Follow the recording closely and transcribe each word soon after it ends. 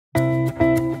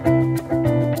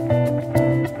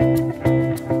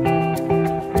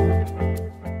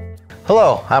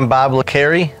Hello, I'm Bob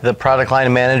LeCarey, the product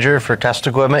line manager for test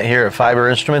equipment here at Fiber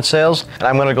Instrument Sales, and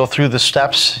I'm going to go through the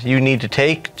steps you need to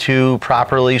take to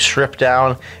properly strip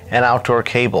down an outdoor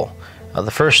cable. The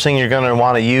first thing you're going to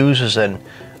want to use is a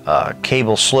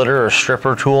cable slitter or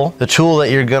stripper tool. The tool that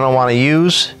you're going to want to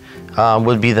use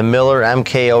would be the Miller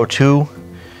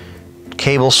MK02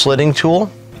 cable slitting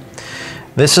tool.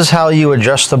 This is how you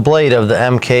adjust the blade of the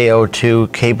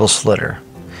MK02 cable slitter.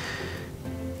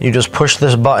 You just push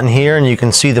this button here and you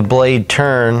can see the blade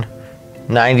turn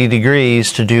 90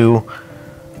 degrees to do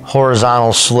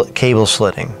horizontal cable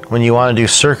slitting. When you want to do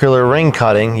circular ring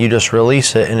cutting, you just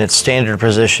release it and its standard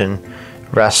position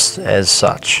rests as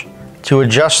such. To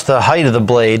adjust the height of the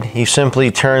blade, you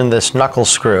simply turn this knuckle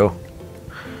screw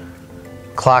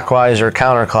clockwise or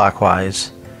counterclockwise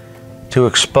to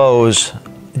expose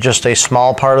just a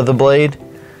small part of the blade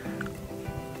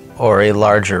or a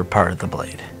larger part of the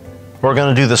blade. We're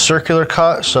going to do the circular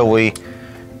cut, so we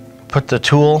put the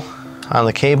tool on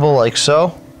the cable like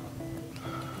so.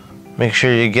 Make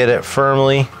sure you get it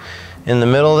firmly in the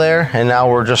middle there, and now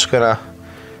we're just going to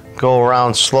go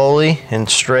around slowly and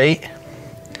straight.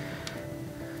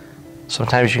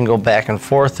 Sometimes you can go back and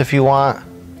forth if you want.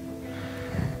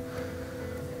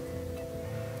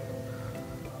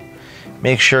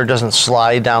 Make sure it doesn't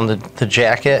slide down the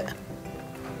jacket.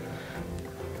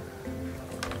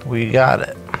 We got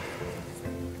it.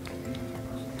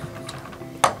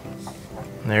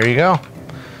 There you go.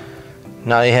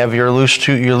 Now you have your loose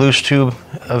tube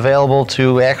available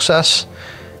to access,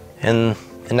 and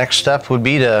the next step would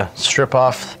be to strip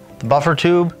off the buffer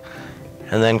tube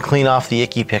and then clean off the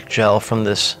icky pick gel from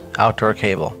this outdoor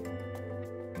cable.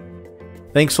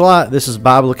 Thanks a lot. This is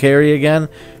Bob LeCarey again,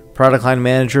 product line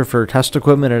manager for test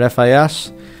equipment at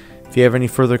FIS. If you have any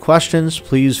further questions,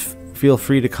 please feel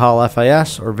free to call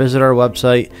FIS or visit our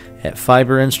website at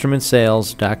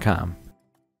fiberinstrumentsales.com.